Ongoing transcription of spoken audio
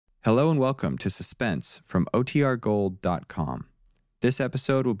Hello and welcome to Suspense from OTRGold.com. This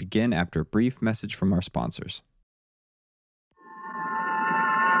episode will begin after a brief message from our sponsors.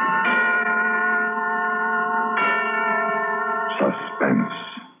 Suspense.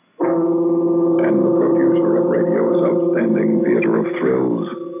 And the producer of radio's outstanding theater of thrills,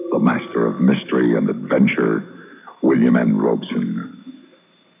 the master of mystery and adventure, William N. Robeson.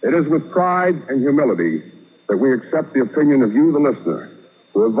 It is with pride and humility that we accept the opinion of you, the listener,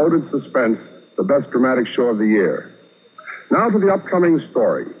 who have voted Suspense the best dramatic show of the year. Now to the upcoming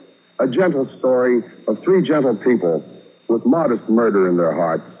story, a gentle story of three gentle people with modest murder in their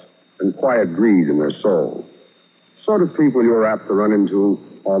hearts and quiet greed in their souls. Sort of people you're apt to run into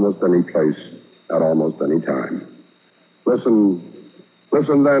almost any place at almost any time. Listen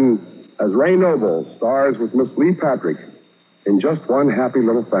then, as Ray Noble stars with Miss Lee Patrick in Just One Happy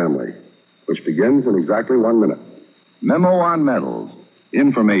Little Family, which begins in exactly 1 minute. Memo on medals.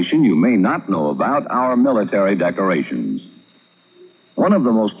 Information you may not know about our military decorations. One of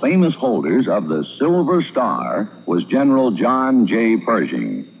the most famous holders of the Silver Star was General John J.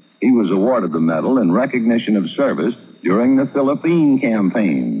 Pershing. He was awarded the medal in recognition of service during the Philippine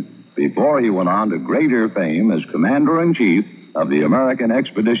Campaign, before he went on to greater fame as Commander-in-Chief of the American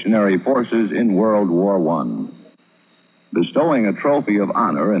Expeditionary Forces in World War I. Bestowing a trophy of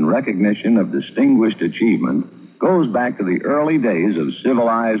honor in recognition of distinguished achievement goes back to the early days of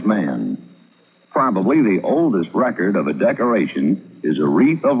civilized man. Probably the oldest record of a decoration is a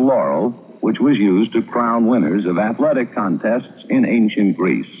wreath of laurel, which was used to crown winners of athletic contests in ancient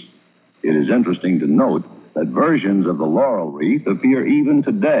Greece. It is interesting to note that versions of the laurel wreath appear even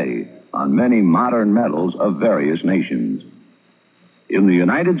today on many modern medals of various nations. In the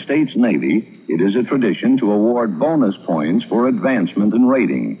United States Navy, it is a tradition to award bonus points for advancement in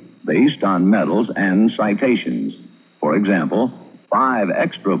rating, based on medals and citations. For example, 5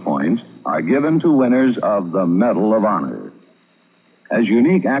 extra points are given to winners of the Medal of Honor. As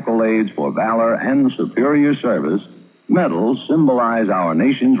unique accolades for valor and superior service, medals symbolize our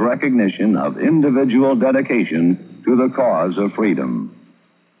nation's recognition of individual dedication to the cause of freedom.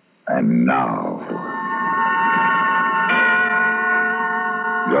 And now,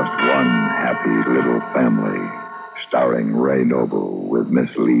 Just One Happy Little Family, starring Ray Noble with Miss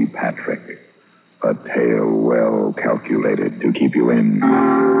Lee Patrick. A tale well calculated to keep you in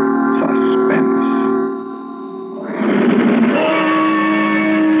suspense.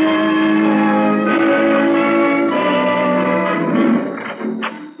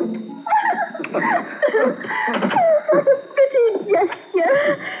 Pretty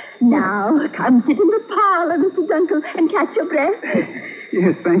gesture. Now, come sit in the parlor, Mr. Dunkel, and catch your breath.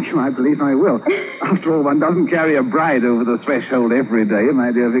 Yes, thank you. I believe I will. After all, one doesn't carry a bride over the threshold every day,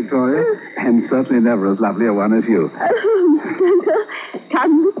 my dear Victoria. And certainly never as lovely a one as you. Oh, Mr. Dunkel,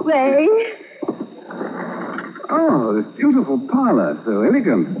 come this way. Oh, this beautiful parlor, so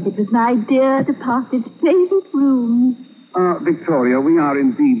elegant. It was my dear departed favorite room. Victoria, we are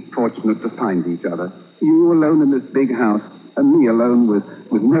indeed fortunate to find each other. You alone in this big house, and me alone with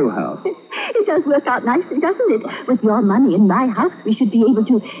no house. It does work out nicely, doesn't it? With your money in my house, we should be able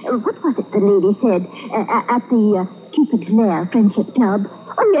to... what was it the lady said? At the Cupid's Lair Friendship Club.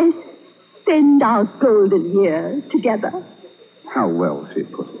 Oh, yes. Spend our golden years together. How well she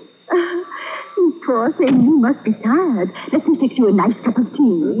put it. Poor thing, you must be tired. Let me fix you a nice cup of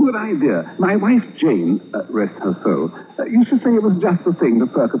tea. Good idea. My wife, Jane, rest her soul, used to say it was just the thing to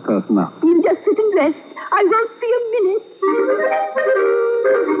perk a person up. You just sit and rest. I won't be a minute.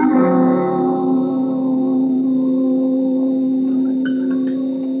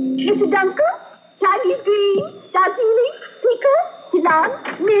 Mr. Dunkel, Chinese green, Darjeeling, pickle, Ceylon,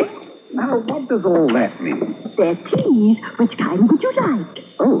 mint. Now, what does all that mean? They're teas. Which kind would you like?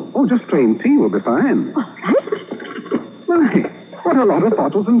 Oh, just plain tea will be fine. All right. Why, what a lot of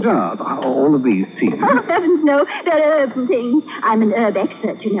bottles and jars. All of these teas. Oh, heavens, no. They're herbs and things. I'm an herb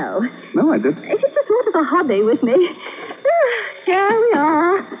expert, you know. No, I did. It's a sort of a hobby with me. Here we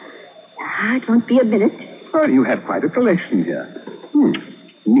are. It won't be a minute. Oh, you have quite a collection here.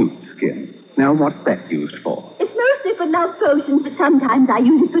 Newt skin. Now, what's that used for? It's mostly for love potions, but sometimes I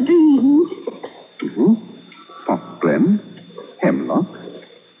use it for dreams. Foxglens, hemlock,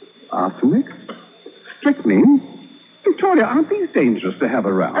 arsenic, strychnine. Victoria, aren't these dangerous to have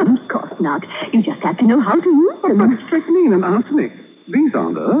around? Of course not. You just have to know how to use them. But strychnine and arsenic, these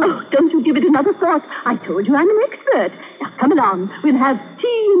aren't herbs. Oh, don't you give it another thought. I told you I'm an expert. Now, come along. We'll have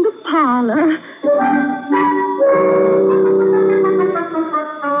tea in the parlor.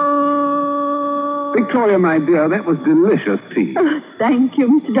 Victoria, my dear, that was delicious tea. Oh, thank you,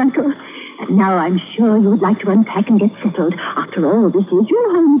 Mr. Dunkel. And now I'm sure you would like to unpack and get settled after After all, this is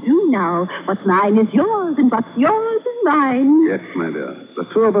your home, too, now. What's mine is yours, and what's yours is mine. Yes, my dear. The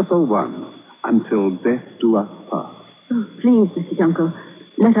two of us are one. Until death do us part. Oh, please, Mr. Dunkel,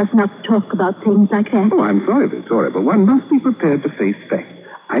 let us not talk about things like that. Oh, I'm sorry, Victoria, but one must be prepared to face facts.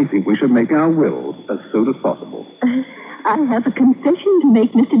 I think we should make our wills as soon as possible. I have a confession to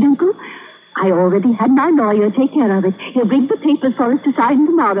make, Mr. Dunkel. I already had my lawyer take care of it. He'll bring the papers for us to sign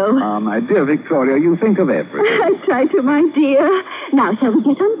tomorrow. My dear Victoria, you think of everything. I try to, my dear. Now, shall we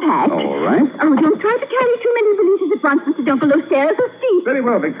get unpacked? All right. Oh, don't try to carry too many valises at once, Mr. Dunkel. Those stairs are steep. Very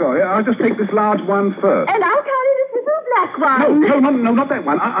well, Victoria. I'll just take this large one first. And I'll carry this little black one. No, not that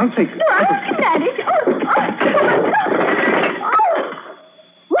one. I'll take it. No, I'll manage. Oh,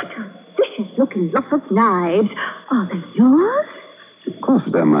 what a vicious-looking lot of knives. Are they yours? Of course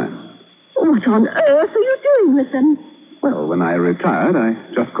they're mine. What on earth are you doing with them? Well, when I retired, I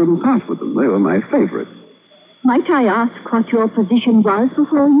just couldn't part with them. They were my favorite. Might I ask what your position was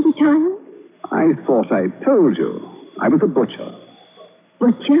before you retired? I thought I told you. I was a butcher.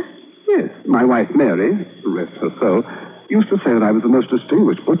 Butcher? Yes, my wife Mary, rest her soul, used to say that I was the most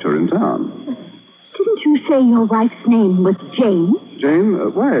distinguished butcher in town. Didn't you say your wife's name was Jane? Jane?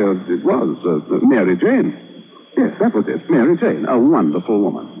 Why, it was Mary Jane. Yes, that was it. Mary Jane, a wonderful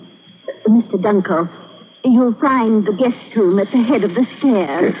woman. Mr. Dunkel, you'll find the guest room at the head of the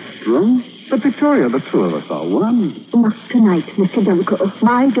stairs. Guest room? But, Victoria, the two of us are one. Not tonight, Mr. Dunkel.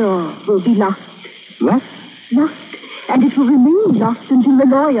 My door will be locked. Locked? Locked. And it will remain locked until the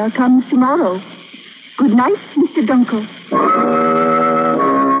lawyer comes tomorrow. Good night, Mr. Dunkel.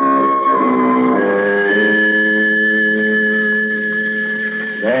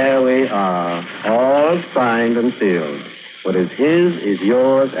 There we are, all signed and sealed. What is his is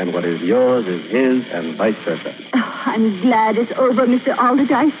yours, and what is yours is his, and vice versa. Oh, I'm glad it's over, Mr.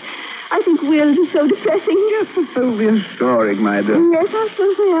 Alderdice. I think wills are so depressing. Yes, so reassuring, my dear. Yes, I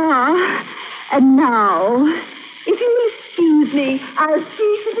suppose they are. And now, if you will excuse me, I'll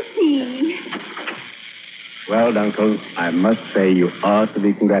see to the sea. Well, Dunkel, I must say you ought to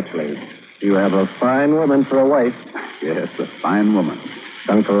be congratulated. You have a fine woman for a wife. Yes, a fine woman.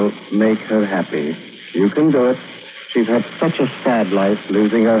 Dunkel, make her happy. You can do it. She's had such a sad life,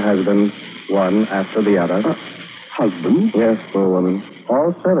 losing her husband, one after the other. Husband? Yes, poor woman.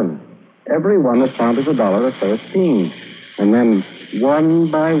 All 7. Every one as sound as $1.13. And then, one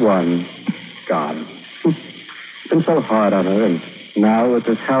by one, gone. It's been so hard on her, and now with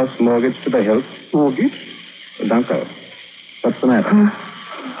this house mortgaged to the hilt. Mortgage? Dunkel, what's the matter?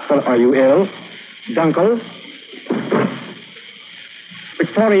 Well, are you ill? Dunkel?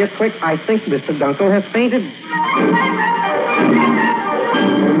 Victoria, quick, I think Mr. Dunkel has fainted.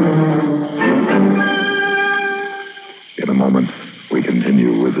 In a moment, we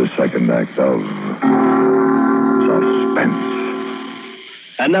continue with the second act of Suspense.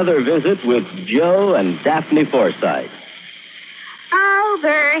 Another visit with Joe and Daphne Forsythe.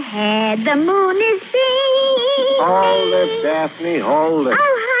 Overhead, the moon is beaming. Hold it, Daphne, hold it.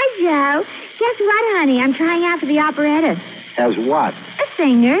 Oh, hi, Joe. Guess what, honey? I'm trying out for the operetta. As what? A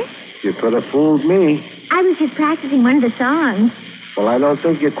singer. You could have fooled me. I was just practicing one of the songs. Well, I don't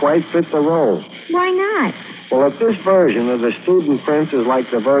think you quite fit the role. Why not? Well, if this version of the Student Prince is like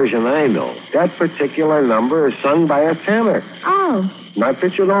the version I know, that particular number is sung by a tenor. Oh, Not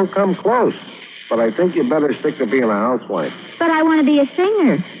that you don't come close, but I think you better stick to being a housewife. but I want to be a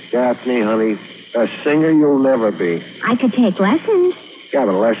singer. Daphne, honey, a singer you'll never be. I could take lessons. Yeah,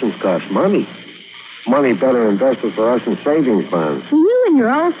 but lessons cost money. Money better invested for us in savings bonds. You and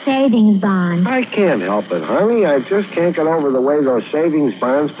your old savings bond. I can't help it, honey. I just can't get over the way those savings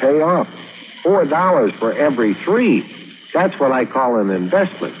bonds pay off. $4 for every 3. That's what I call an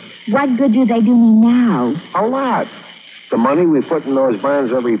investment. What good do they do me now? A lot. The money we put in those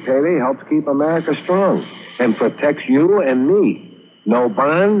bonds every payday helps keep America strong and protects you and me. No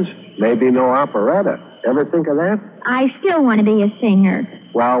bonds, maybe no operetta. Ever think of that? I still want to be a singer.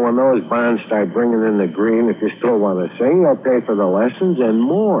 Well, when those bonds start bringing in the green, if you still want to sing, they'll pay for the lessons and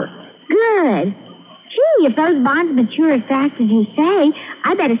more. Good. Gee, if those bonds mature as fast as you say,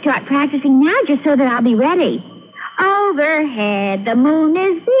 I better start practicing now just so that I'll be ready. Overhead, the moon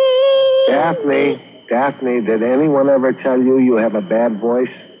is beaming. Daphne, did anyone ever tell you you have a bad voice?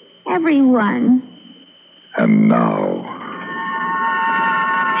 Everyone. And now,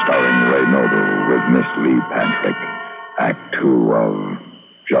 starring Ray Noble with Miss Lee Patrick, Act 2 of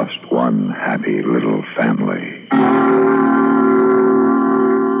Just One Happy Little Family.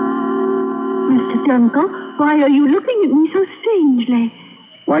 Mr. Dunkel, why are you looking at me so strangely?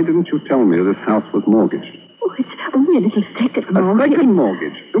 Why didn't you tell me this house was mortgaged? Oh, it's only a little second A mortgage. second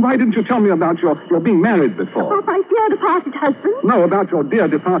mortgage? Why didn't you tell me about your being married before? Oh, my dear departed husband. No, about your dear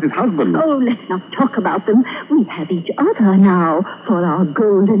departed husband. Oh, let's not talk about them. We have each other now for our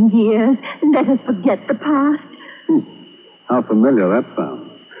golden years. Let us forget the past. How familiar that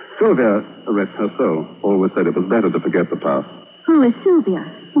sounds. Sylvia, rest her soul, always said it was better to forget the past. Who is Sylvia?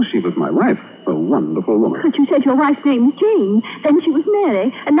 Well, she was my wife. A wonderful woman. But you said your wife's name was Jane. Then she was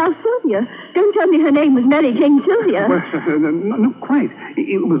Mary. And now Sylvia. Don't tell me her name was Mary Jane Sylvia. Well, not quite.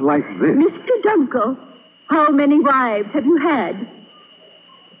 It was like this. Mr. Dunkel, how many wives have you had?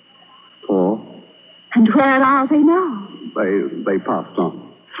 4. And where are they now? They passed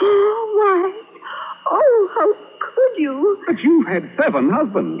on. 4 wives? Oh, how could you? But you've had 7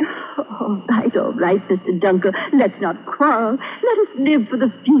 husbands. All right, Mr. Dunkel. Let's not quarrel. Let us live for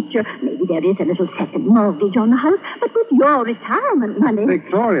the future. Maybe there is a little second mortgage on the house, but with your retirement money...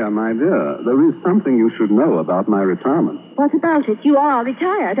 Victoria, my dear, there is something you should know about my retirement. What about it? You are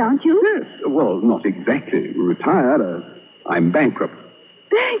retired, aren't you? Yes. Well, not exactly retired. I'm bankrupt.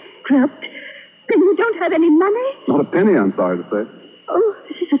 Bankrupt? Then you don't have any money? Not a penny, I'm sorry to say. Oh,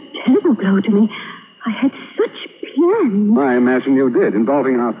 this is a terrible blow to me. I had such plans. I imagine you did,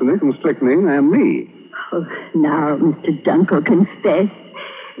 involving arsenic and strychnine and me. Oh, now, Mr. Dunkel, confess.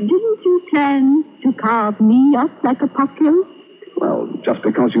 Didn't you plan to carve me up like a poplar? Well, just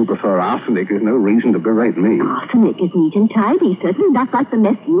because you prefer arsenic is no reason to berate me. Arsenic is neat and tidy, certainly not like the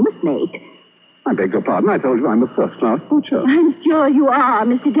mess you must make. I beg your pardon. I told you I'm a first-class butcher. I'm sure you are,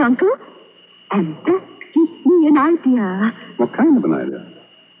 Mr. Dunkel. And that gives me an idea. What kind of an idea?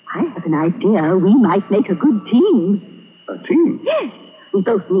 I have an idea we might make a good team. A team? Yes. We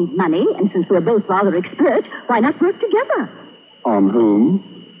both need money, and since we're both rather expert, why not work together? On whom?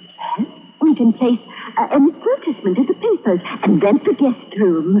 Well, we can place an advertisement in the papers and rent the guest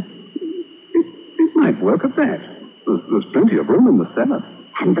room. It might work at that. There's plenty of room in the cellar.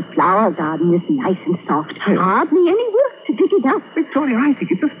 And the flower garden is nice and soft. Hardly any work to dig it up. Victoria, I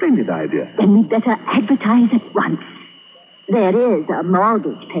think it's a splendid idea. Then we'd better advertise at once. There is a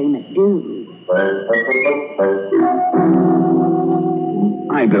mortgage payment due.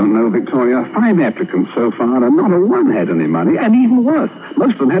 I don't know, Victoria. 5 applicants so far, and not a one had any money. And even worse,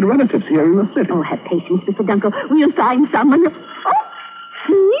 most of them had relatives here in the city. Oh, have patience, Mr. Dunkel. We'll find someone. Oh,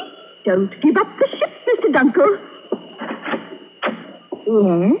 see? Don't give up the ship, Mr. Dunkel.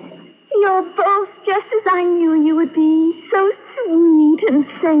 Yes? You're both just as I knew you would be. So sweet and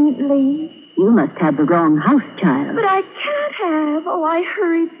saintly. You must have the wrong house, child. But I can't have. Oh, I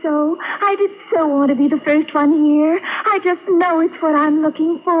hurried so. I did so want to be the first one here. I just know it's what I'm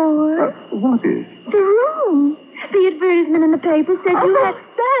looking for. What is? The room. The advertisement in the paper said you had...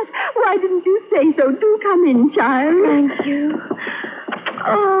 that. Why didn't you say so? Do come in, child. Thank you.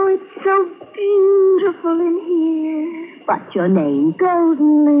 Oh, it's so beautiful in here. What's your name?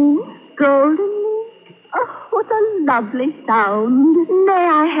 Goldenly. Goldenly? Oh, what a lovely sound. May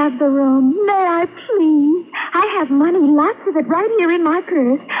I have the room? May I, please? I have money, lots of it, right here in my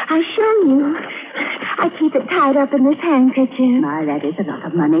purse. I'll show you. I keep it tied up in this handkerchief. My, that is a lot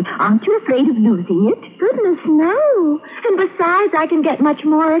of money. Aren't you afraid of losing it? Goodness, no. And besides, I can get much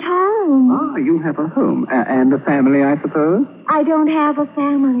more at home. Ah, you have a home. And a family, I suppose? I don't have a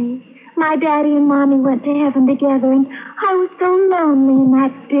family. My daddy and mommy went to heaven together, and I was so lonely in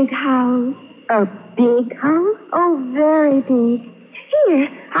that big house. A big house? Oh, very big. Here,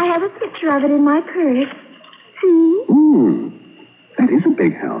 I have a picture of it in my purse. See? That is a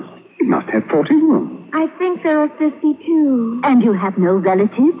big house. It must have 40 rooms. I think there are 52. And you have no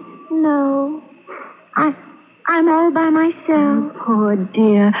relatives? No. I'm all by myself. Poor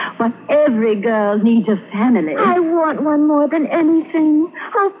dear. Why, every girl needs a family. I want one more than anything.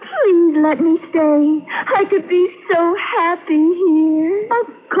 Oh, please let me stay. I could be so happy here.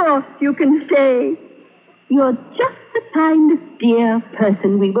 Of course you can stay. You're just the kind of dear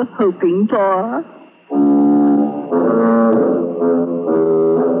person we were hoping for.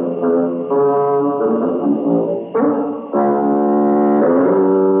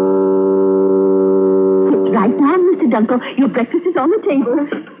 Sit right down, Mr. Dunkel. Your breakfast is on the table.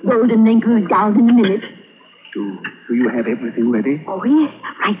 Golden Link goes down in a minute. Do you have everything ready? Oh, yes,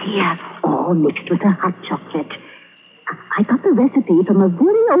 right here. All mixed with a hot chocolate. I got the recipe from a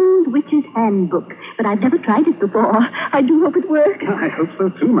very old witch's handbook, but I've never tried it before. I do hope it works. I hope so,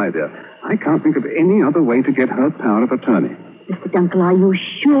 too, my dear. I can't think of any other way to get her power of attorney. Mr. Dunkel, are you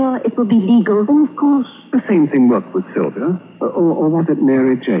sure it will be legal? Oh, of course. The same thing worked with Sylvia. Or was it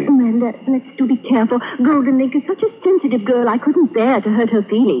Mary Jane? Well, let's do be careful. Golden Link is such a sensitive girl, I couldn't bear to hurt her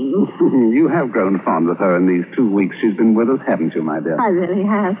feelings. You have grown fond of her in these 2 weeks she's been with us, haven't you, my dear? I really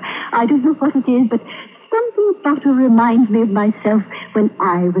have. I don't know what it is, but Something about her reminds me of myself when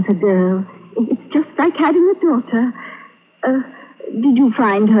I was a girl. It's just like having a daughter. Did you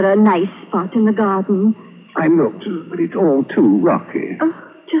find her a nice spot in the garden? I looked, but it's all too rocky.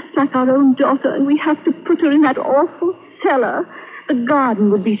 Just like our own daughter, and we have to put her in that awful cellar. The garden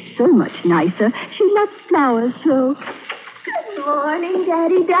would be so much nicer. She loves flowers, so... Good morning,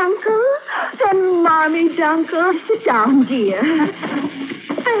 Daddy Dunkle. And Mommy Dunkle. Sit down, dear.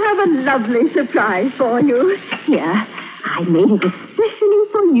 I have a lovely surprise for you. Here, I made it especially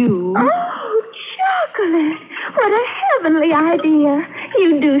for you. Oh, chocolate. What a heavenly idea.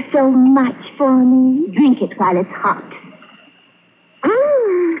 You do so much for me. Drink it while it's hot.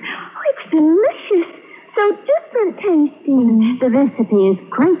 Oh, it's delicious. So different tasting. The recipe is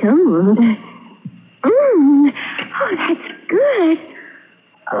quite old. Oh, that's good.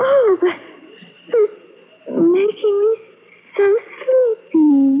 Oh, but it's making me so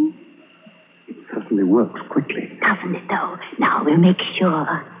sleepy. It certainly works quickly. Doesn't it, though? Now we'll make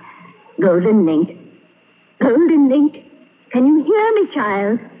sure. Golden Link. Golden Link. Can you hear me,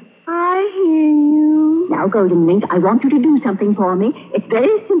 child? I hear you. Now, Golden Link, I want you to do something for me. It's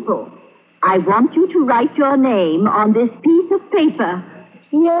very simple. I want you to write your name on this piece of paper.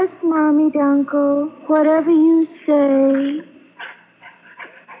 Yes, Mommy Dunkle. Whatever you say.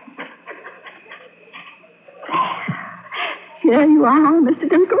 Here you are, Mr.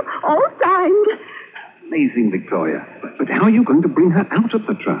 Dunkle, all signed. Amazing, Victoria. But how are you going to bring her out of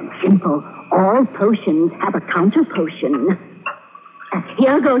the trance? Simple. All potions have a counter potion.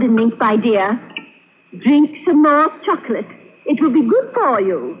 Here, Golden Link, my dear. Drink some more chocolate. It will be good for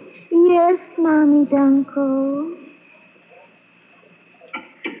you. Yes, Mommy Dunkle.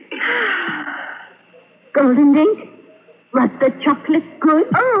 Golden Link, was the chocolate good?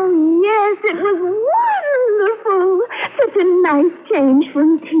 Oh, yes, it was wonderful. Such a nice change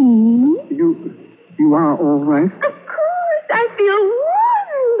from tea. You are all right? Of course, I feel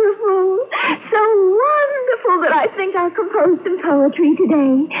wonderful. So wonderful that I think I'll compose some poetry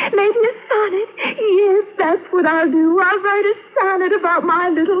today. Maybe a sonnet. Yes, that's what I'll do. I'll write a sonnet about my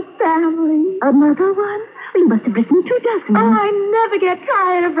little family. Another one? We must have written 2 dozen. Oh, I never get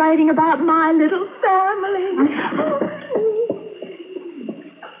tired of writing about my little family.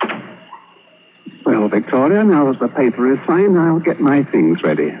 Well, Victoria, now that the paper is signed, I'll get my things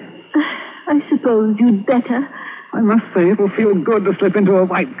ready. I suppose you'd better. I must say it'll feel good to slip into a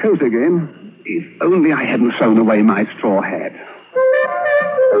white coat again. If only I hadn't thrown away my straw hat.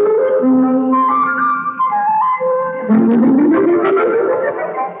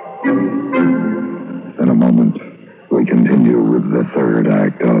 In a moment, we continue with the third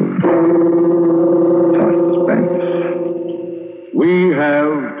act of Suspense. We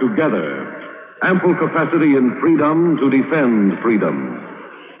have together ample capacity and freedom to defend freedom.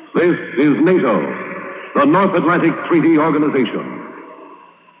 This is NATO, the North Atlantic Treaty Organization.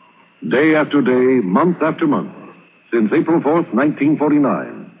 Day after day, month after month, since April 4th,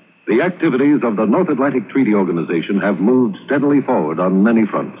 1949, the activities of the North Atlantic Treaty Organization have moved steadily forward on many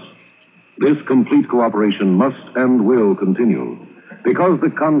fronts. This complete cooperation must and will continue because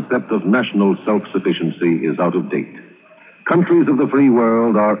the concept of national self-sufficiency is out of date. Countries of the free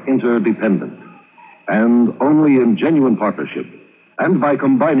world are interdependent, and only in genuine partnership and by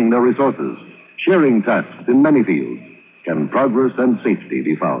combining their resources, sharing tasks in many fields, can progress and safety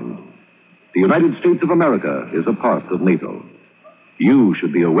be found. The United States of America is a part of NATO. You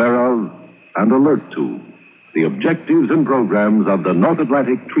should be aware of and alert to the objectives and programs of the North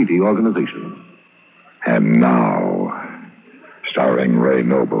Atlantic Treaty Organization. And now, starring Ray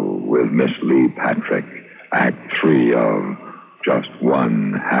Noble with Miss Lee Patrick, Act 3 of Just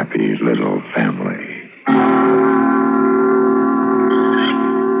One Happy Little Family.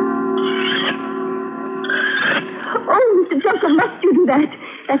 Oh, Mr. Junker, must you do that?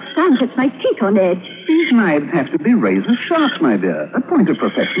 That sound sets my teeth on edge. These knives have to be razor sharp, my dear. A point of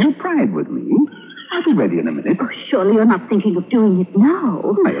professional pride with me. I'll be ready in a minute. Oh, surely you're not thinking of doing it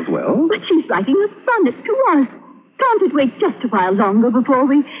now. May as well. But she's writing a sonnet to us. Can't it wait just a while longer before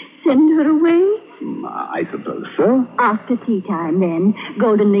we send her away? I suppose so. After tea time, then.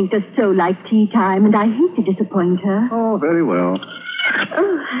 Golden Link does so like tea time, and I hate to disappoint her. Oh, very well.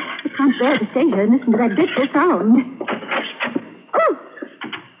 Oh, I can't bear to stay here and listen to that dreadful sound. Oh,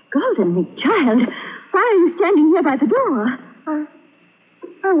 Golden Link, child, why are you standing here by the door?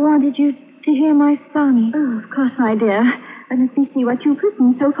 I wanted you to hear my sonnet. Oh, of course, my dear. Let me see what you've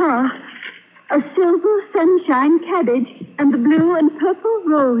written so far. A silver sunshine cabbage and the blue and purple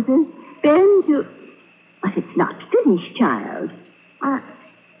roses bend to... But it's not finished, child.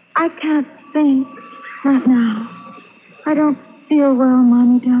 I can't think. Not now. I don't feel well,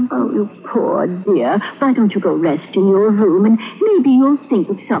 Mommy Duncan? Oh, you poor dear. Why don't you go rest in your room and maybe you'll think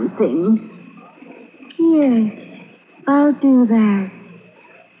of something? Yes, I'll do that.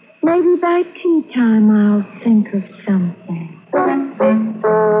 Maybe by tea time I'll think of something.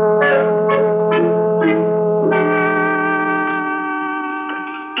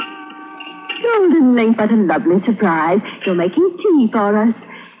 Golden Link, what a lovely surprise. You're making tea for us.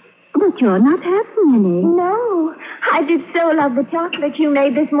 But you're not having any. No. I did so love the chocolate you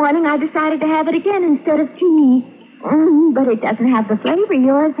made this morning, I decided to have it again instead of tea. But it doesn't have the flavor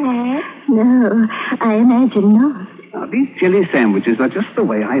yours had. No, I imagine not. Now, these jelly sandwiches are just the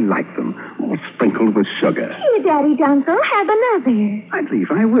way I like them, all sprinkled with sugar. Here, Daddy Dunkel, have another. I believe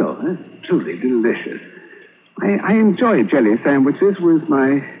I will. They're truly delicious. I enjoy jelly sandwiches with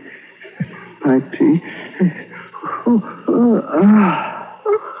my tea.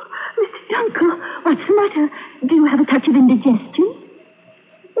 Mr. Dunkel, what's the matter? Do you have a touch of indigestion?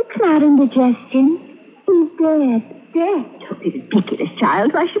 It's not indigestion. He's dead. Dead? Oh, ridiculous,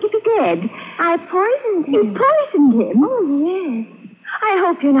 child. Why should he be dead? I poisoned him. You poisoned him? Oh, yes. I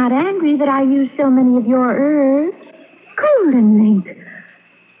hope you're not angry that I used so many of your herbs. Golden Link.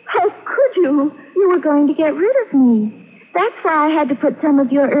 How could you? You were going to get rid of me. That's why I had to put some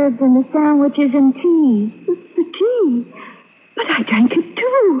of your herbs in the sandwiches and tea. The tea? But I drank it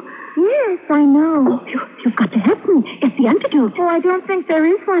too. Yes, I know. Oh, you've got to help me. Get the antidote. Oh, I don't think there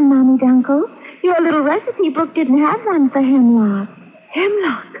is one, Mommy Dunkel. Your little recipe book didn't have one for hemlock.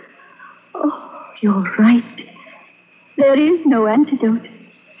 Hemlock? Oh, you're right. There is no antidote.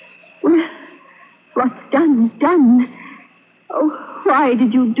 Well, what's done is done. Oh, why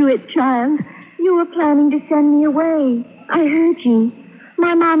did you do it, child? You were planning to send me away. I heard you.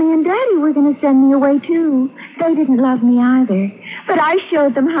 My Mommy and Daddy were going to send me away, too. They didn't love me either. But I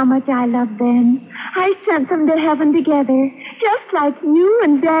showed them how much I loved them. I sent them to heaven together, just like you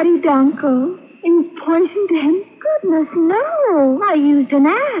and Daddy Dunkel. You poisoned them? Goodness, no. I used an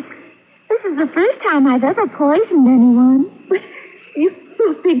axe. This is the first time I've ever poisoned anyone. But your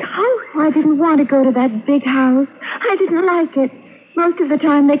big house. I didn't want to go to that big house. I didn't like it. Most of the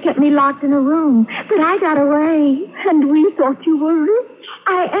time they kept me locked in a room. But I got away. And we thought you were rich.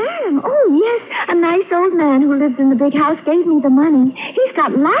 I am. Oh, yes. A nice old man who lives in the big house gave me the money. He's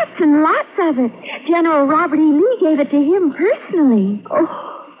got lots and lots of it. General Robert E. Lee gave it to him personally.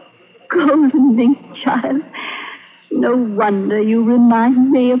 Oh, Golden Link, child. No wonder you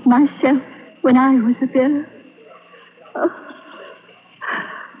remind me of myself when I was a girl.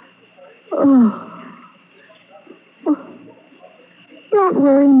 Oh. Don't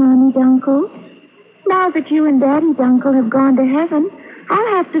worry, Mommy Dunkel. Now that you and Daddy Dunkel have gone to heaven,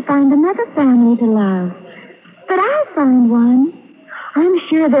 I'll have to find another family to love. But I'll find one. I'm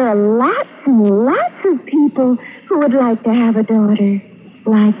sure there are lots and lots of people who would like to have a daughter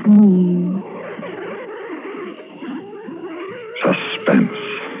like me. Suspense,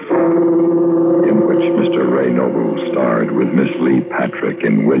 in which Mr. Ray Noble starred with Miss Lee Patrick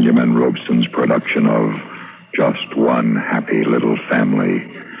in William N. Robeson's production of Just One Happy Little Family,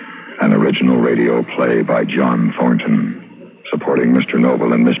 an original radio play by John Thornton. Supporting Mr.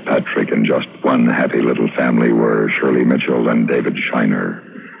 Noble and Miss Patrick in Just One Happy Little Family were Shirley Mitchell and David Shiner.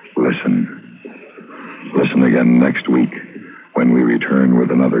 Listen again next week when we return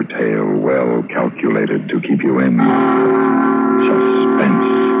with another tale well calculated to keep you in